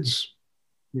kids,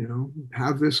 you know,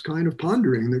 have this kind of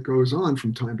pondering that goes on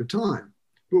from time to time.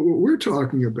 But what we're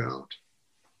talking about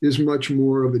is much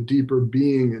more of a deeper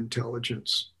being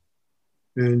intelligence.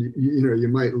 And, you know, you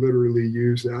might literally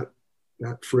use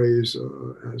that phrase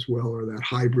as well, or that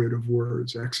hybrid of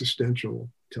words, existential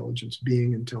intelligence,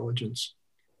 being intelligence.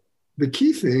 The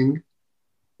key thing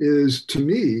is, to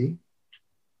me,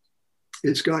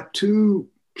 it's got two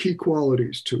key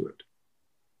qualities to it.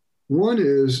 One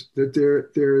is that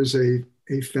there is a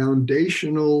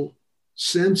foundational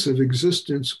sense of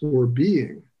existence or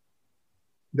being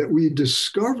that we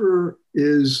discover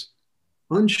is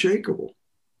unshakable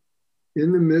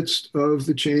in the midst of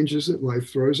the changes that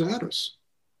life throws at us.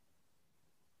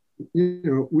 You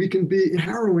know, we can be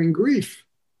harrowing grief,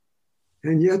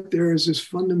 and yet there is this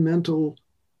fundamental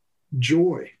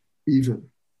joy, even,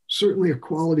 certainly a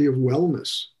quality of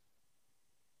wellness,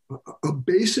 a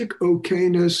basic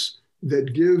okayness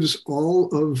that gives all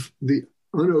of the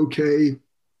unokay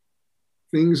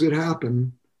things that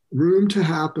happen room to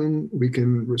happen. We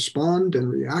can respond and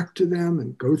react to them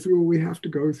and go through what we have to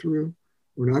go through.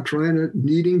 We're not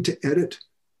needing to edit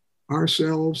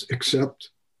ourselves, except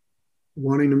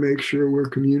wanting to make sure we're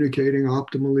communicating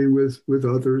optimally with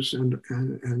others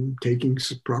and taking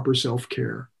proper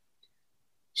self-care.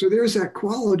 So there's that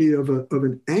quality of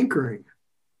an anchoring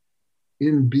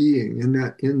in being,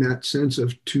 in that sense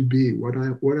of to be, what I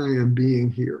am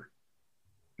being here,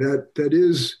 that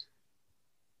is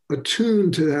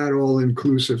attuned to that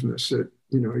all-inclusiveness that,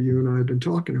 you know, you and I have been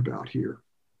talking about here.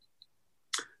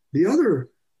 The other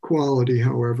quality,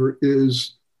 however,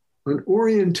 is an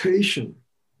orientation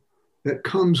that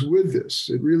comes with this.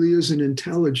 It really is an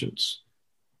intelligence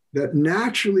that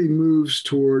naturally moves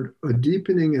toward a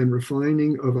deepening and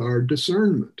refining of our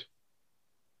discernment.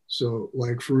 So,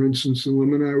 like, for instance, the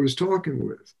woman I was talking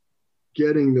with,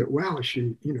 getting that, wow,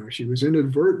 she was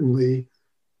inadvertently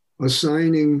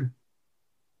assigning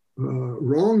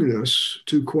wrongness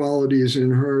to qualities in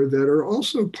her that are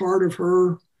also part of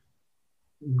her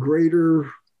greater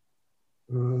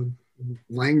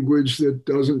language that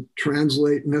doesn't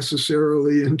translate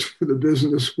necessarily into the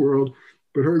business world,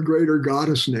 but her greater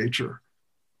goddess nature,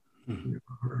 you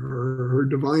know, her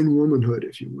divine womanhood,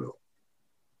 if you will.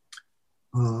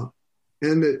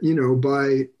 And that, you know,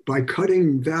 by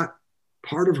cutting that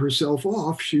part of herself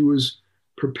off, she was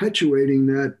perpetuating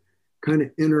that kind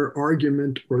of inner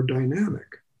argument or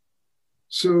dynamic.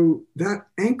 So that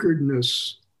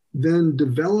anchoredness then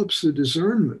develops the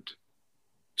discernment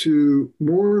to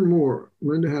more and more.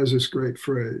 Linda has this great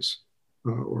phrase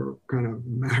or kind of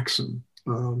maxim.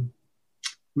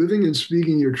 Living and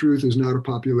speaking your truth is not a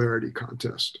popularity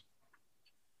contest.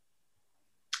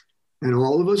 And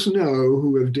all of us know,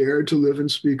 who have dared to live and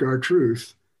speak our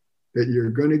truth, that you're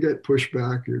going to get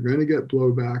pushback, you're going to get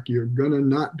blowback, you're going to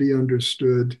not be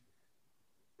understood.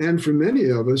 And for many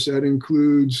of us, that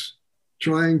includes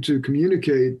trying to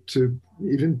communicate to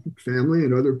even family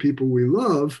and other people we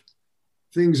love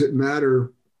things that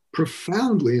matter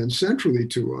profoundly and centrally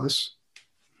to us,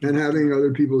 and having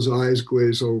other people's eyes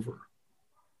glaze over.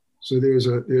 So there's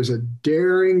a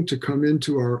daring to come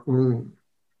into our own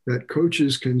that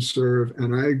coaches can serve,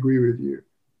 and I agree with you,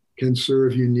 can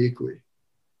serve uniquely.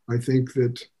 I think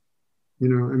that, you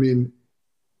know, I mean,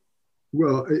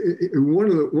 well, one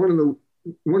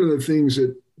of the things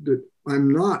that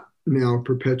I'm not now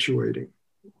perpetuating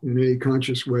in any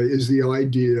conscious way is the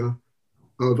idea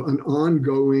of an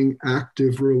ongoing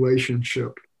active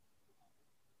relationship,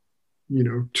 you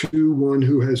know, to one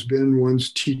who has been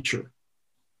one's teacher.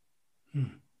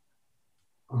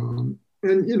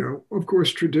 And, you know, of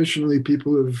course, traditionally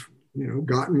people have, you know,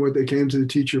 gotten what they came to the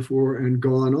teacher for and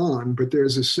gone on, but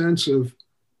there's a sense of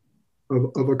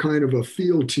a kind of a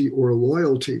fealty or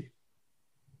loyalty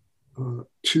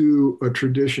to a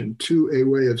tradition, to a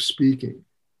way of speaking,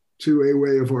 to a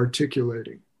way of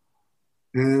articulating.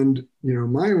 And, you know,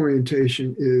 my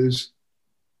orientation is,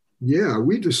 yeah,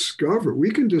 we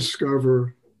can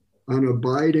discover an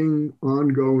abiding,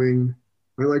 ongoing,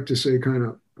 I like to say kind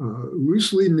of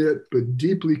loosely knit, but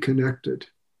deeply connected,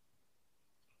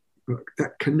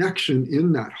 that connection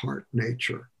in that heart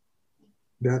nature,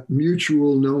 that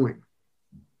mutual knowing,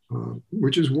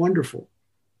 which is wonderful.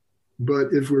 But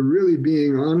if we're really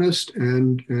being honest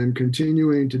and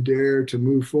continuing to dare to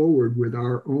move forward with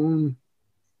our own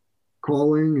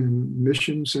calling and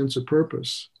mission, sense of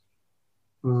purpose,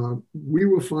 we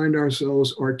will find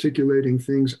ourselves articulating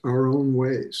things our own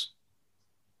ways.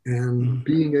 and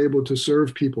being able to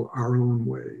serve people our own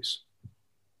ways.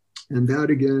 And that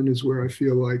again is where I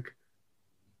feel like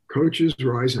Coach is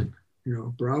rising.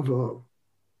 Bravo.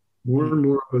 More and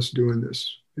more of us doing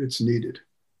this. It's needed.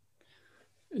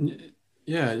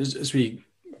 Yeah, as we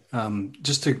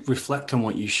just to reflect on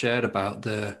what you shared about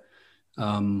the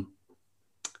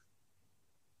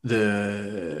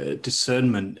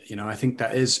discernment, I think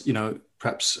that is,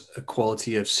 perhaps a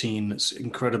quality I've seen that's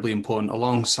incredibly important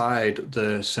alongside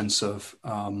the sense of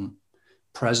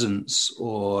presence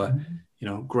or,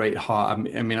 great heart.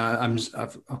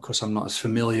 Of course, I'm not as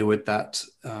familiar with that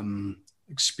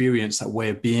experience, that way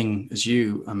of being as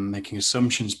you. I'm making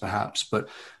assumptions perhaps, but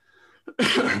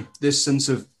this sense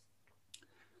of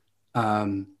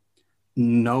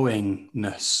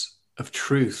knowingness of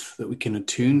truth that we can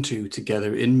attune to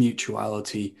together in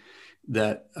mutuality,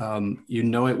 that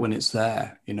it when it's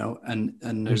there,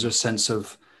 and there's a sense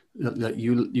of that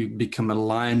you become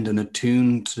aligned and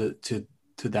attuned to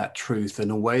that truth in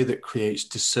a way that creates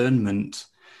discernment,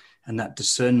 and that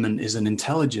discernment is an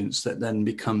intelligence that then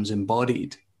becomes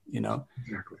embodied.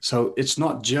 Exactly. So it's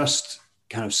not just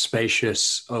kind of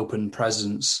spacious open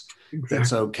presence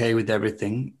that's okay with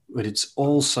everything, but it's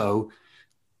also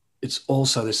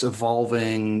this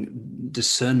evolving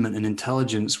discernment and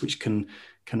intelligence which can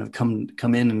kind of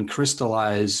come in and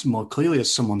crystallize more clearly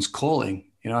as someone's calling.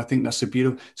 I think that's so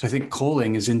I think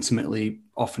calling is intimately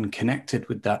often connected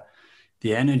with that,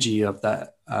 the energy of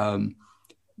that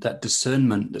that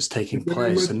discernment that's taking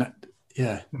place. And that,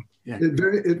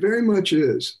 it very much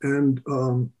is. And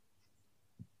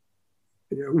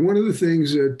one of the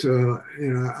things that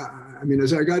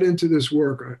as I got into this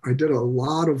work, I did a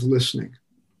lot of listening.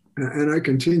 And I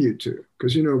continued to,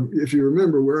 because, if you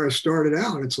remember where I started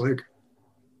out, it's like,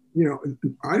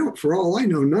 for all I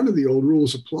know, none of the old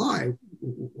rules apply.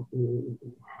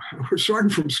 We're starting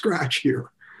from scratch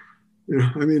here.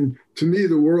 To me,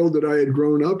 the world that I had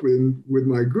grown up in with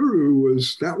my guru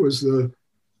was the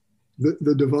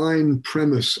divine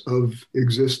premise of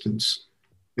existence.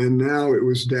 And now it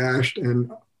was dashed,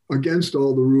 and against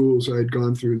all the rules, I had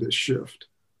gone through this shift.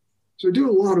 So I do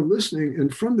a lot of listening.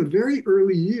 And from the very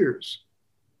early years,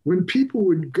 when people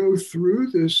would go through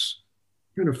this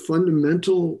kind of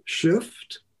fundamental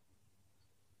shift,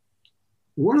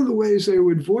 one of the ways they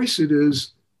would voice it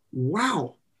is,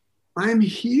 wow, I'm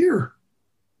here.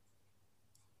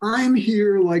 I'm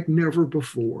here like never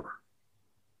before.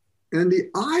 And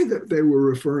the I that they were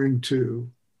referring to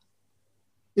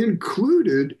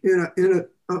included in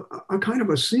a kind of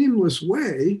a seamless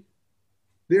way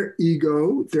their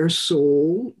ego, their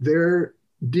soul, their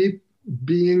deep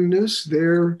beingness,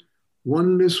 their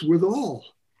oneness with all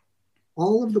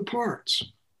of the parts.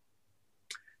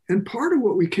 And part of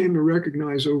what we came to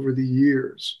recognize over the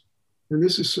years, and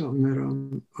this is something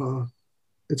that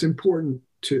it's important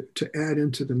to add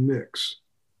into the mix.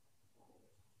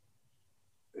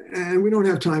 And we don't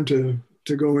have time to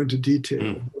go into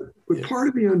detail, but part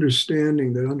of the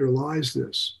understanding that underlies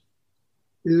this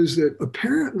is that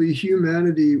apparently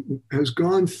humanity has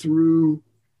gone through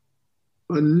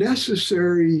a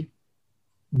necessary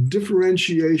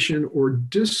differentiation or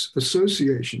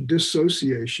dissociation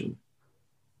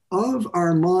of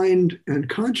our mind and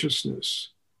consciousness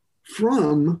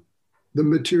from the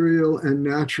material and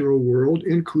natural world,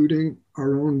 including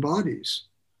our own bodies.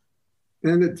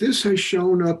 And that this has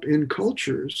shown up in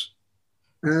cultures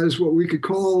as what we could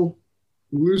call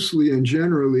loosely and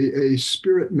generally a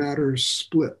spirit matter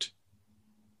split,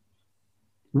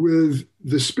 with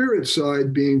the spirit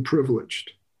side being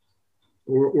privileged,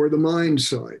 or the mind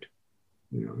side.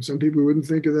 Some people wouldn't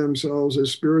think of themselves as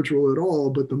spiritual at all,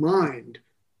 but the mind.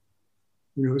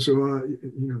 You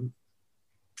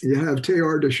have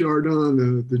Teilhard de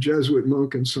Chardin, the Jesuit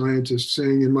monk and scientist,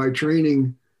 saying, in my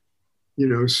training,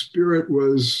 spirit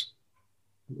was,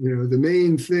 the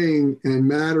main thing, and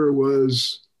matter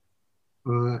was,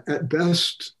 at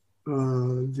best,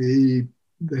 the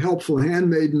helpful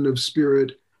handmaiden of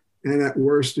spirit, and at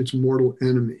worst, its mortal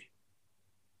enemy.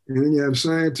 And then you have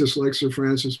scientists like Sir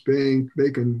Francis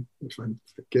Bacon, if I'm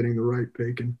getting the right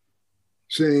Bacon,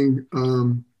 saying,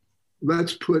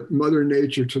 let's put Mother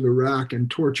Nature to the rack and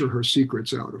torture her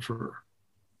secrets out of her.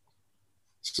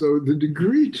 So the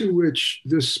degree to which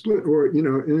this split, or,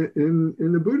 in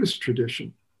the Buddhist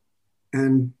tradition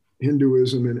and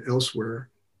Hinduism and elsewhere,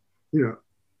 an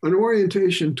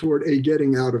orientation toward a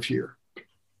getting out of here,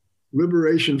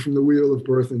 liberation from the wheel of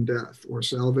birth and death, or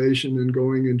salvation and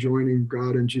going and joining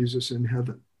God and Jesus in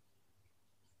heaven.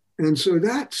 And so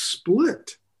that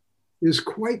split is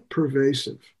quite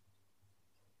pervasive.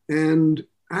 And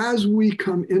as we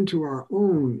come into our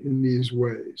own in these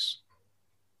ways,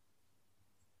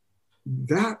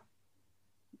 that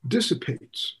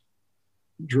dissipates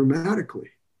dramatically.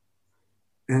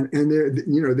 And there,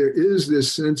 there is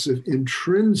this sense of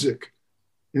intrinsic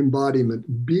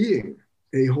embodiment, being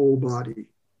a whole body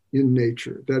in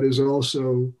nature that is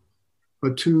also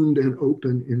attuned and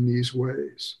open in these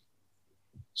ways.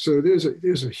 So there's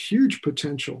a huge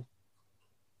potential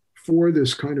for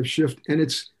this kind of shift. And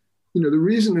it's, the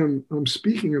reason I'm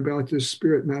speaking about this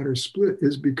spirit matter split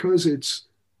is because it's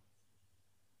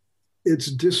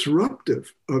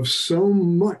disruptive of so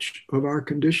much of our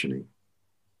conditioning,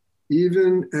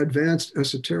 even advanced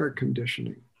esoteric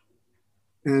conditioning.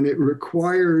 And it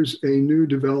requires a new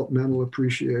developmental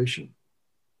appreciation.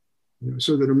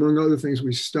 So that, among other things,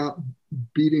 we stop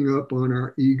beating up on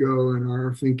our ego and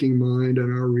our thinking mind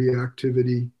and our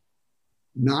reactivity,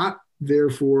 not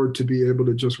therefore to be able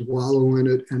to just wallow in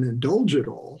it and indulge it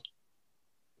all,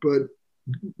 but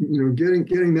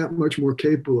getting that much more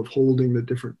capable of holding the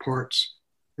different parts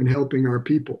and helping our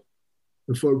people,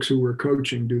 the folks who we're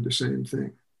coaching, do the same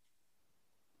thing.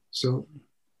 So,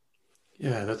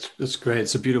 yeah, that's great.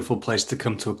 It's a beautiful place to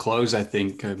come to a close, I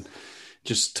think.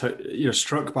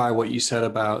 Struck by what you said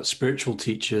about spiritual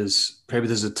teachers. Maybe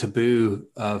there's a taboo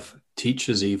of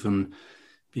teachers even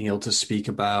being able to speak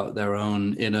about their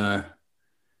own inner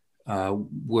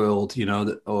world,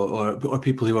 or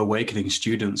people who are awakening,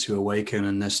 students who awaken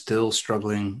and they're still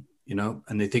struggling,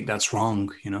 and they think that's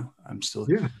wrong. I'm still,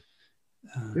 yeah.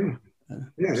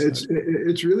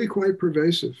 It's really quite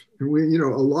pervasive. And we, a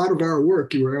lot of our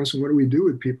work, you were asking, what do we do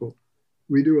with people?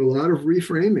 We do a lot of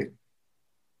reframing.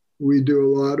 We do a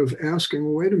lot of asking,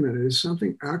 well, wait a minute, is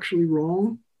something actually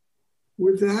wrong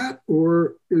with that?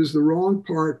 Or is the wrong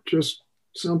part just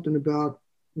something about,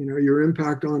 your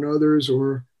impact on others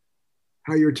or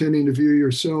how you're tending to view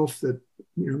yourself that,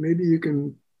 maybe you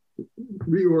can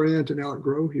reorient and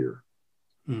outgrow here.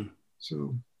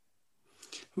 So.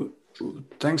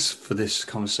 Thanks for this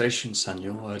conversation,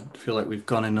 Saniel. I feel like we've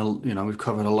gone in we've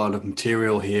covered a lot of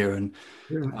material here, and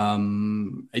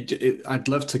I'd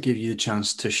love to give you the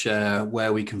chance to share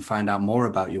where we can find out more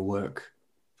about your work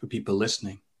for people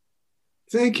listening.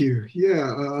 Thank you.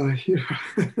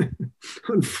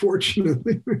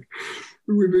 Unfortunately,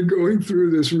 we've been going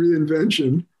through this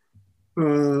reinvention.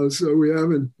 So we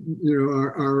haven't,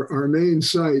 our main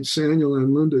site,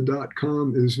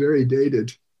 sanielandlinda.com, is very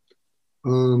dated.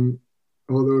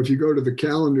 Although if you go to the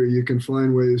calendar, you can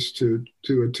find ways to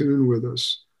attune with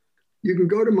us. You can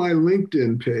go to my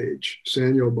LinkedIn page,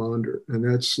 Saniel Bonder, and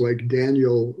that's like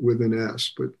Daniel with an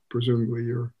S, but presumably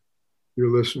your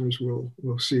listeners will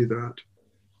see that.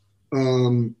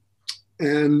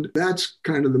 And that's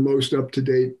kind of the most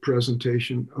up-to-date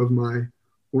presentation of my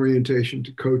orientation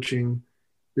to coaching.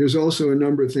 There's also a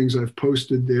number of things I've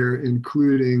posted there,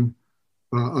 including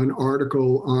an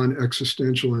article on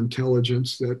existential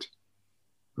intelligence that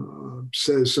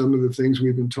says some of the things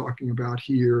we've been talking about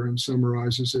here and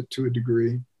summarizes it to a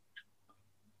degree.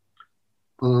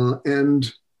 I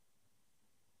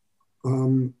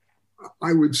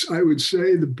would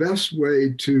say the best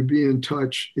way to be in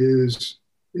touch is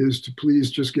to please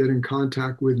just get in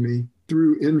contact with me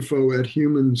through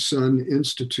info@Human Sun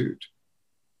Institute.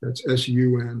 That's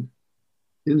SUN.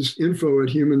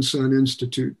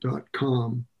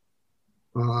 info@humansuninstitute.com.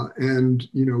 And,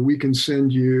 we can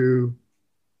send you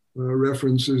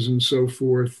references and so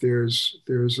forth. There's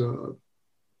a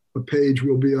page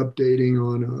we'll be updating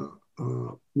on,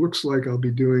 looks like I'll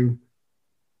be doing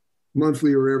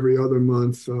monthly or every other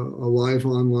month, a live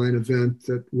online event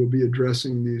that will be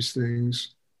addressing these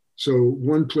things. So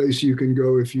one place you can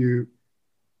go if you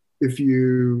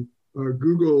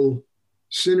Google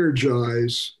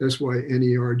Synergize,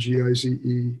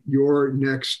 SYNERGIZE, Your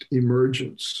Next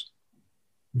Emergence,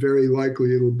 very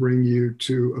likely it'll bring you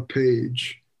to a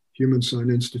page,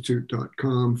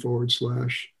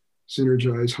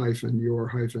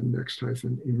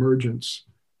 humansuninstitute.com/synergize-your-next-emergence.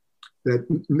 That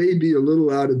may be a little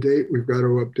out of date. We've got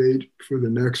to update for the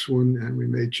next one, and we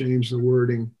may change the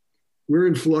wording. We're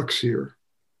in flux here.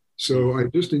 So I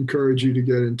just encourage you to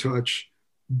get in touch.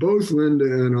 Both Linda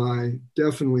and I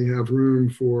definitely have room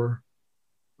for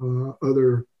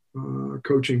other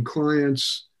coaching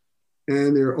clients.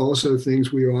 And there are also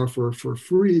things we offer for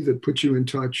free that put you in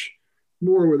touch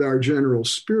more with our general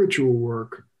spiritual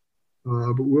work.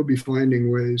 But we'll be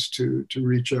finding ways to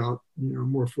reach out,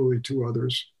 more fully to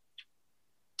others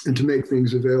and to make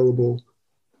things available,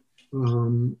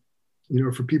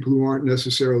 for people who aren't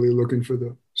necessarily looking for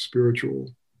the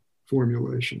spiritual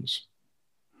formulations.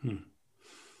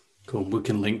 Cool. We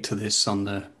can link to this on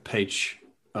the page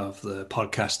of the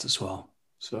podcast as well.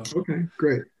 So okay,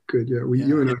 great, good.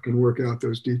 You and I can work out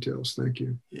those details. Thank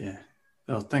you. Yeah,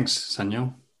 Thanks,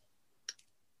 Saniel.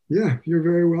 Yeah, you're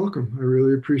very welcome. I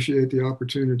really appreciate the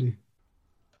opportunity.